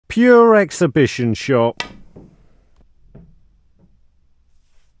Pure exhibition shot.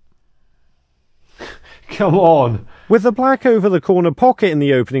 Come on. With the black over the corner pocket in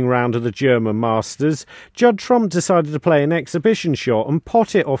the opening round of the German Masters, Judd decided to play an exhibition shot and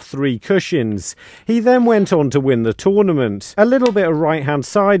pot it off 3 cushions. He then went on to win the tournament. A little bit of right-hand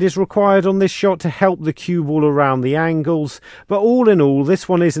side is required on this shot to help the cue ball around the angles, but all in all, this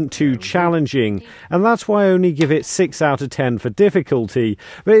one isn't too challenging, and that's why I only give it 6 out of 10 for difficulty,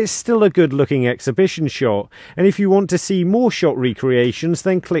 but it's still a good-looking exhibition shot, and if you want to see more shot recreations,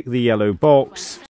 then click the yellow box.